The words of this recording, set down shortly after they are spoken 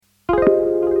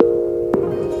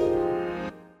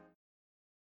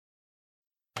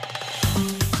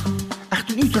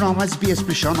تنام SBS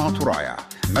بشان عطرايا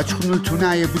ما تخنوا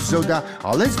التناية بالزودة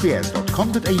على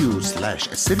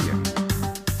sbs.com.au/Assyrian.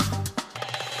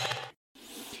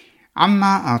 عما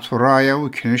عطرايا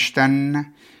وكنشتن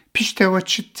بيشتوى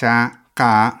تشتا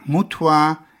قا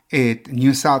متوى ات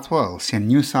نيو ساوث ويلز يعني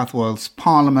نيو ساوث ويلز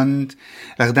بارلمنت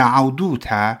لغدا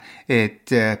عودوتها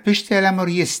ات بيشتلا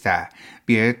مريستا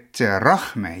بيت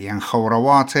رخمة يعني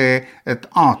خورواتي ات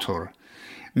آتور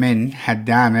من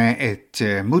هدامة ات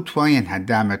متوى يعني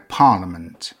هدامة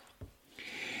بارلمنت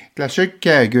تلاشك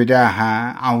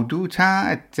جداها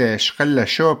عودوتها ات شغل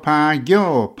شوبا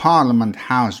جو بارلمنت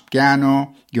هاوس بجانو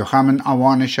جو خامن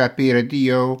اوان شابير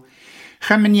ديو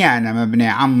خمنيانا مبني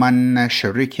عمان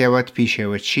شركة وتبيشة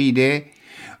وتشيدة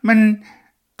من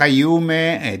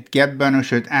قيومة اتجبن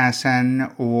وشد آسن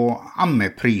وعم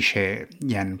بريشة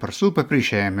يعني برسوبة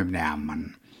بريشة مبني عمان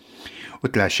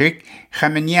وتلاشك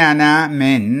خمنيانا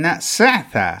من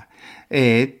سعثة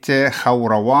ات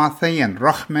خورواثي ين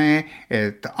رخمة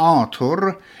ات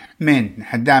آتور من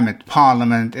هدامة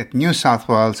بارلمنت ات نيو ساوث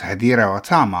ويلز هديرة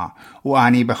وطاما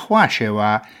واني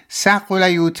بخواشة وساقو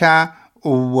ليوتا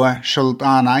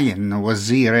وشلطانة ين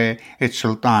وزيرة ات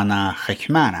شلطانة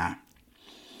خكمانة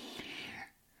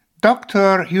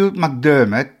دكتور هيو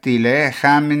ماكديرمت ديلي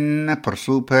خامن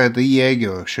برسوبة ضية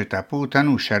جو شتابوتن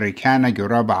وشركانا جو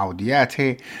رابع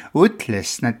عودياتي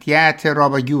وتلس نتياتي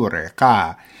رابع جوري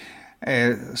قا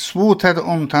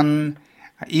صوتة أمتن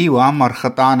إيوة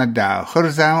مرخطانة دا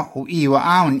خرزة وإيوة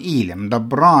آون إيلم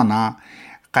دبرانا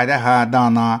قدها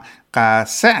دانا قا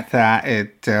سعثة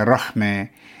ات رخمة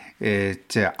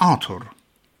ات آتور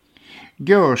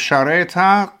جو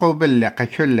شاريتا قبل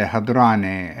كل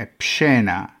هدرانة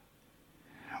بشينا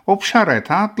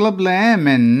وبشارتها طلب لها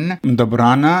من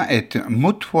مدبرانا ات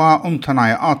متوى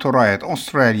امتناي آتورايت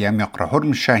أستراليا ميقرا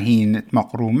هرمز شاهين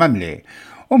مقرو مملي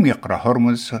وميقرا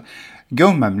هرمز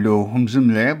جو مملو هم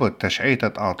زملة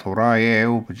بالتشعيطة آتوراية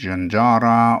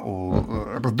وبالجنجارة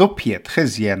وردوبية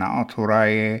خزيانة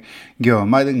آتوراية جو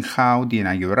مدن خاو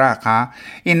دينا يراقا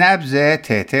إن أبزة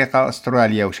تيتيقا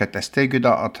أستراليا وشت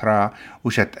استيقودا أطرا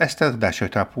وشت استغدا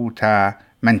شتابوتا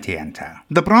منتينتا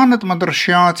دبرانة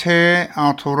مدرشياتي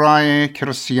آتوراي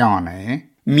كريستياني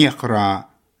ميقرا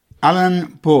ألان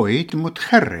بويد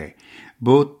متخري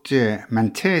بوت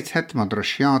منتيتت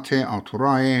مدرشياتي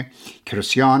آتوراي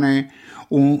كريستياني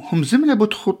وهم زملة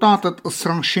بوت خطاطة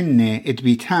إسرانشنة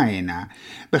إدبيتاينا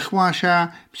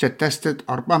بخواشا بستستت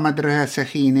أربع مدرسة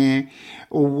سخينة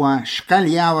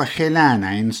وشقاليا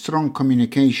وخلانا in strong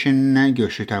communication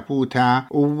جوشتابوتا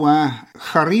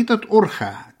وخريطة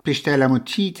أرخة بيشتالا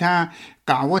متيتا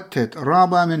قعوتت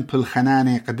رابا من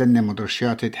بالخنانة قدن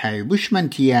مدرشيات هاي بش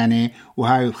منتياني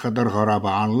وهاي الخضر غرابة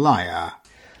على الله.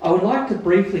 I would like to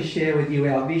briefly share with you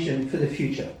our vision for the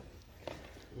future.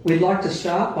 We'd like to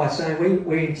start by saying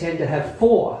we intend to have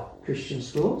 4 Christian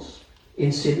schools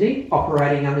in Sydney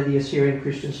operating under the Assyrian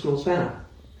Christian Schools banner.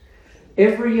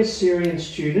 Every Assyrian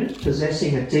student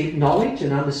possessing a deep knowledge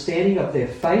and understanding of their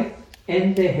faith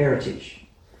and their heritage.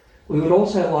 We would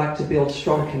also like to build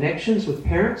strong connections with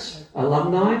parents,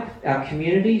 alumni, our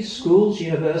community, schools,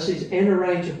 universities and a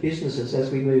range of businesses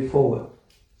as we move forward.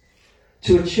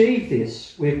 To achieve this,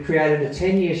 we've created a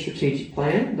 10-year strategic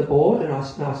plan, the board and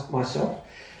myself,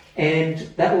 and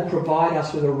that will provide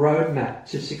us with a roadmap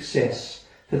to success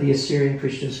for the Assyrian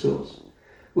Christian schools.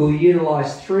 We'll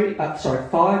utilise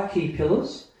 5 key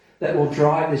pillars that will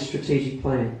drive this strategic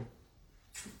plan.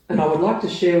 And I would like to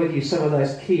share with you some of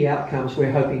those key outcomes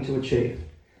we're hoping to achieve.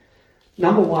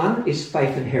 Number 1 is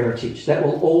faith and heritage. That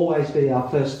will always be our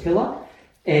first pillar.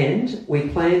 And we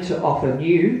plan to offer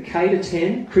new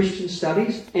K-10 Christian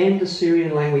studies and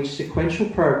Assyrian language sequential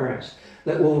programs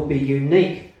that will be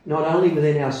unique not only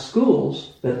within our schools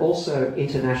but also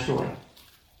internationally.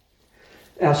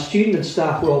 Our student and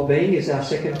staff wellbeing is our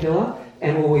second pillar,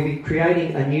 and we'll be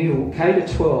creating a new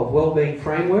K-12 wellbeing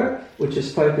framework which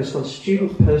is focused on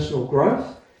student personal growth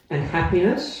and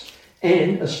happiness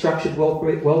and a structured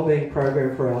wellbeing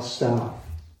program for our staff.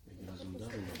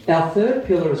 Our third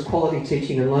pillar is quality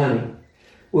teaching and learning.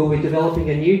 We'll be developing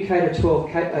a new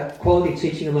K-12 quality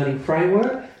teaching and learning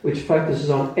framework which focuses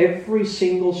on every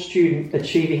single student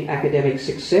achieving academic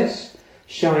success,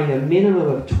 showing a minimum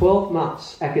of 12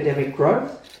 months academic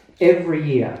growth every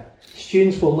year.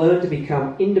 Students will learn to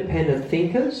become independent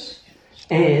thinkers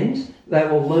and they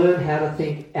will learn how to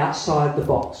think outside the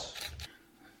box.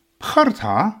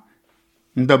 بخرطها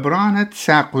مدبرانة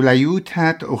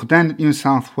ساقوليوتات أخدان نيو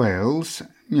ساوث ويلز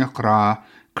يقرأ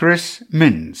كريس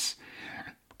مينز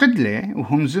قدلة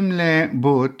وهم زملة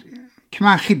بوت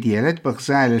كما خديلت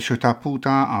بغزال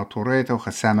شتابوتا أطوريتا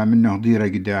وخسامة منه ديرة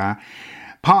قدا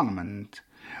بارلمنت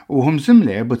وهم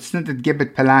زملة بتسند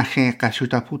جبت بلاخي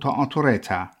قشوتا بوتا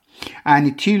أطوريتا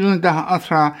أني تيلون ده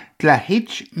أثرا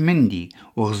تلاهيتش مندي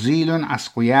وغزيلون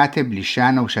عسقويات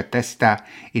بلشانة وشتستا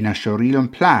إنا شوريلون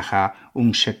بلاخا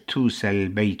ومشتوسا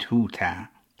البيتوتا.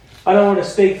 I don't want to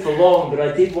speak for long, but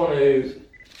I did want to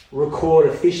record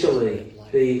officially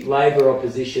the Labor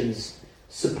opposition's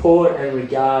support and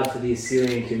regard for the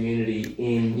Assyrian community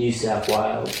in New South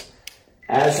Wales.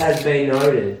 As has been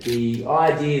noted, the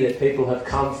idea that people have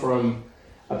come from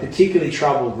a particularly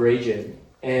troubled region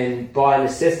and by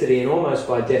necessity and almost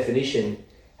by definition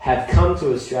have come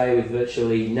to Australia with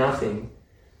virtually nothing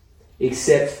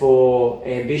except for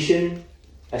ambition,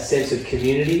 a sense of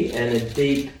community and a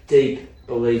deep, deep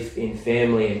belief in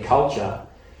family and culture,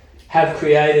 have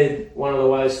created one of the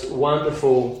most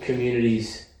wonderful communities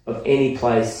of any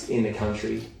place in the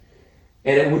country.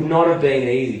 And it would not have been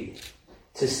easy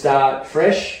to start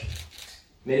fresh.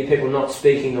 Many people not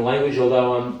speaking the language, although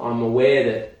I'm aware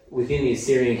that within the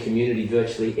Assyrian community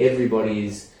virtually everybody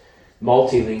is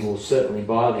multilingual, certainly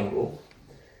bilingual.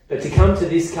 But to come to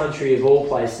this country of all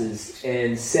places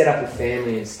and set up a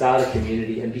family and start a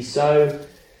community and be so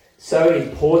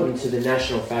important to the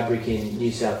national fabric in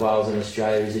New South Wales and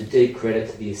Australia is a deep credit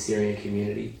to the Assyrian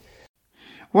community.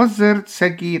 وزرت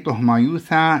سجي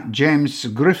طهمايوثا جيمس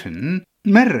جريفن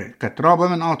مر كترابة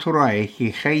من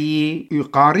أطراي خي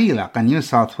يقاريلا قن نيو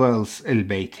ساوث ويلز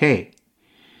البيتي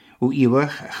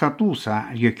وإيوخ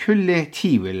خطوصة يكل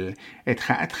تيول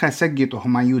اتخا سجي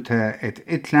طهمايوثا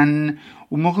اتلن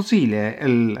ومغزيلة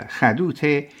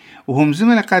الخادوتة وهم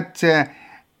زمل قد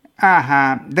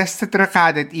دستت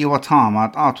رقادة إيوة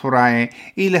طامت أطراي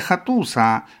إلى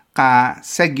خطوصة قا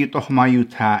سجي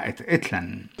طهمايوثا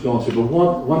اتلن.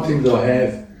 But one thing that I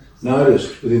have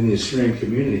noticed within the Assyrian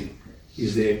community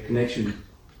is their connection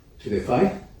to their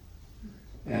faith,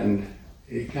 and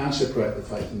you can't separate the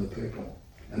faith and the people,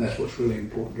 and that's what's really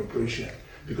important to appreciate,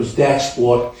 because that's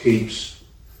what keeps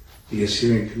the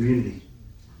Assyrian community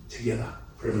together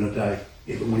forever and a day,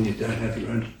 even when you don't have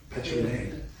your own patch of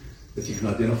land that you can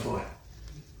identify.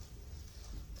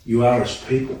 You are as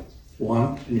people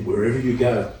one, and wherever you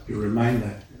go, you remain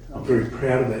that. I'm very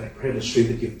proud of that, proud to see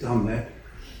that you've done that.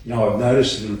 You know, I've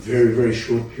noticed that in a very, very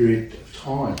short period of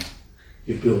time,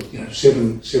 you've built,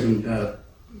 seven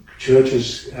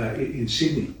churches in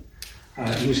Sydney,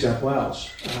 New South Wales.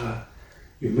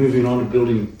 You're moving on to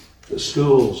building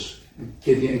schools, and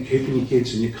keeping your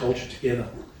kids and your culture together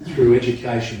through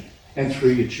education and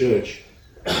through your church.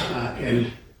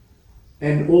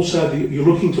 And also you're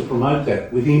looking to promote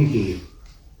that within here.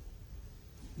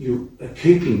 You are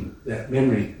keeping that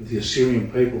memory of the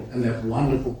Assyrian people and that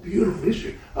wonderful, beautiful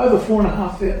history. Over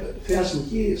 4,500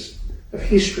 years of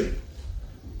history.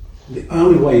 The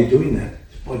only way you're doing that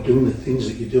is by doing the things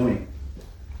that you're doing.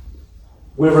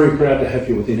 We're very proud to have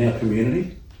you within our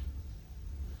community,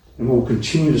 and we'll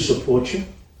continue to support you.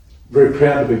 Very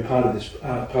proud to be part of this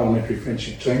parliamentary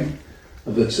friendship team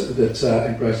that's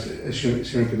embraced the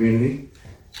Assyrian community,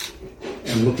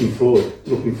 and looking forward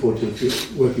to the future,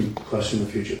 working closely in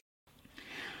the future.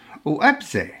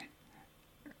 وأبزة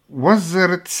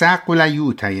وزرت ساقولا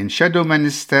يوتا ينشدو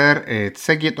منستر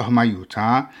تسجي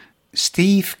طهمايوتا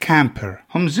ستيف كامبر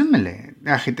هم زملة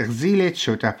داخل تغزيلة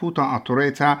شوتابوتا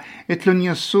أطوريتا اتلون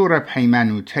يصورة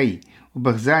بحيمانوتي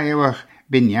وبغزاية وخ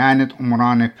بنيانة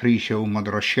أمرانة بريشة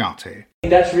ومدرشياتي.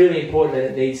 That's really important,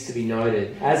 and it needs to be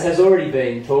noted. As has already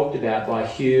been talked about by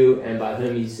Hugh and by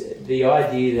Hermes, the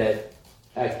idea that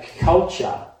a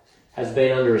culture has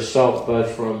been under assault both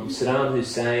from Saddam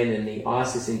Hussein and the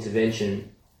ISIS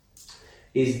intervention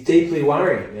is deeply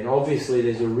worrying, and obviously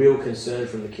there's a real concern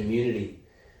from the community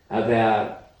about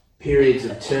periods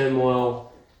of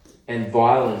turmoil and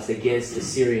violence against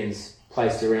Assyrians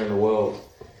placed around the world.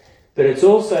 But it's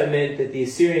also meant that the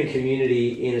Assyrian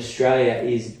community in Australia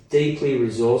is deeply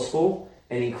resourceful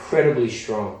and incredibly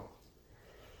strong.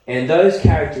 And those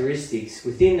characteristics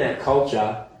within that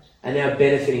culture are now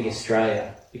benefiting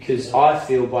Australia, because I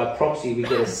feel by proxy we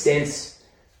get a sense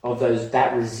of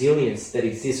that resilience that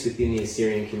exists within the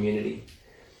Assyrian community.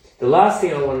 The last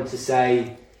thing I wanted to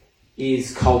say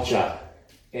is culture.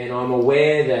 And I'm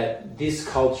aware that this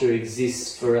culture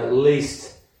exists for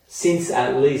since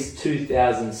at least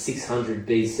 2600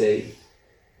 BC.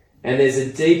 And there's a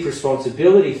deep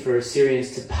responsibility for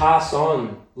Assyrians to pass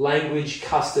on language,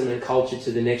 custom and culture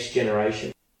to the next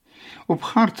generation.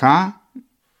 وبخارتا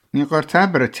نقرتا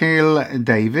برتيل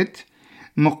ديفيد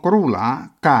مقرولة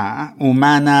قا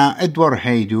ومانا ادوار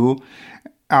هيدو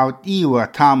أو إيوة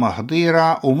تاما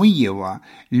هضيرة وميوة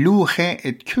لوخة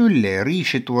كل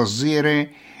ريشة وزيرة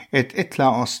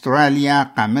اتلا أستراليا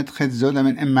قامت خد زودة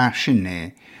من إما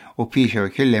شنة وبيشو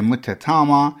كل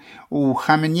متتاما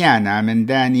وخمنيانا من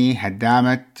داني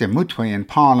هدامة متوين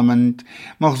بارلمنت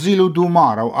مغزيلو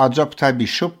دومارا وأجبتا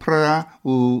بشبرة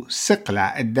وسقلة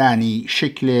الداني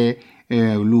شكل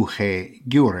ولوخي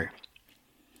جوري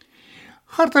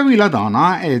خرطوي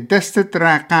لدانا دستت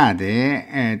راقادة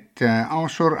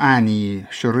أوشور آني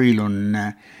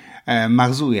شريلون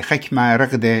مغزوية خكمة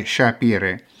رغدة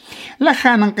شابيرة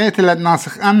لخانا قيت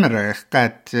لدناسخ أمرخ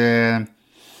قد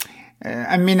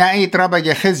أمينا أي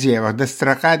ربجة خزية ودست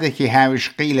راقادة كي هاوش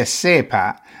قيل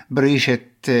السيبا بريشة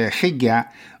خجة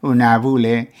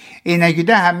ونابولة إنا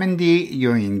جدها مندي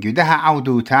يوين جدها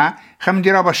عودوتا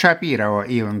خمدي ربا شابيرة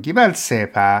وإيوم جبال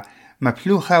سيبا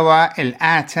مبلوخة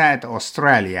والآتات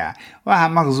أستراليا وها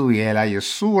مغزوية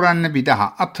ليصورا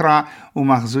بدها أطرة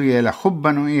ومغزوية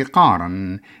لخبا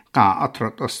وإيقارا قا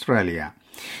أطرة أستراليا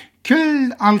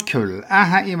كل الكل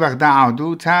آها إبغدا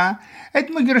عودوتا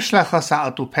مجرش لخصا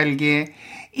أطو بلجي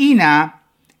إينا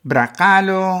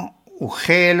براقالو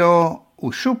وخيلو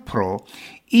وشبرو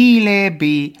إيلي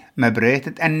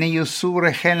بمبريتة أن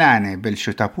يصور خلاني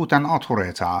بالشتابوتان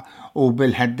أطوريتا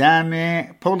وبالهدامة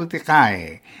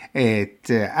بوليتيقاي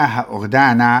آها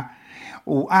أغدانا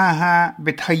وآها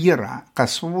بتغيرها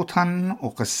قصوتا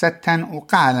وقصتا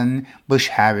وقالا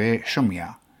بشهابة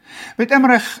شمية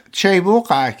بتأمرخ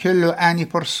تشيبوقا كله آني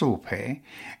برسوبه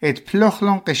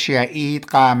بلوخلون قشيائيد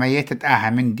قاميتت آها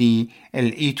من دي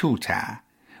الإيتوتا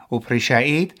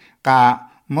وبرشائيد قا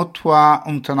مطوى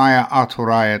امتنايا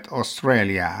آتوراية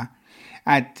أستراليا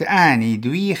آني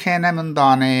دويخينا من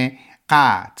داني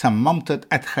قا تممتت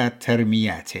أدخى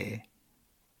ترمياتي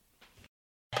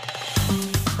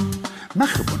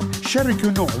مخبون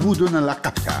شاركوا نعودنا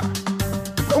لقبتا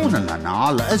تابعونا لنا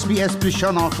على SBS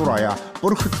بلشان آتورايا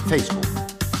برخة فيسبوك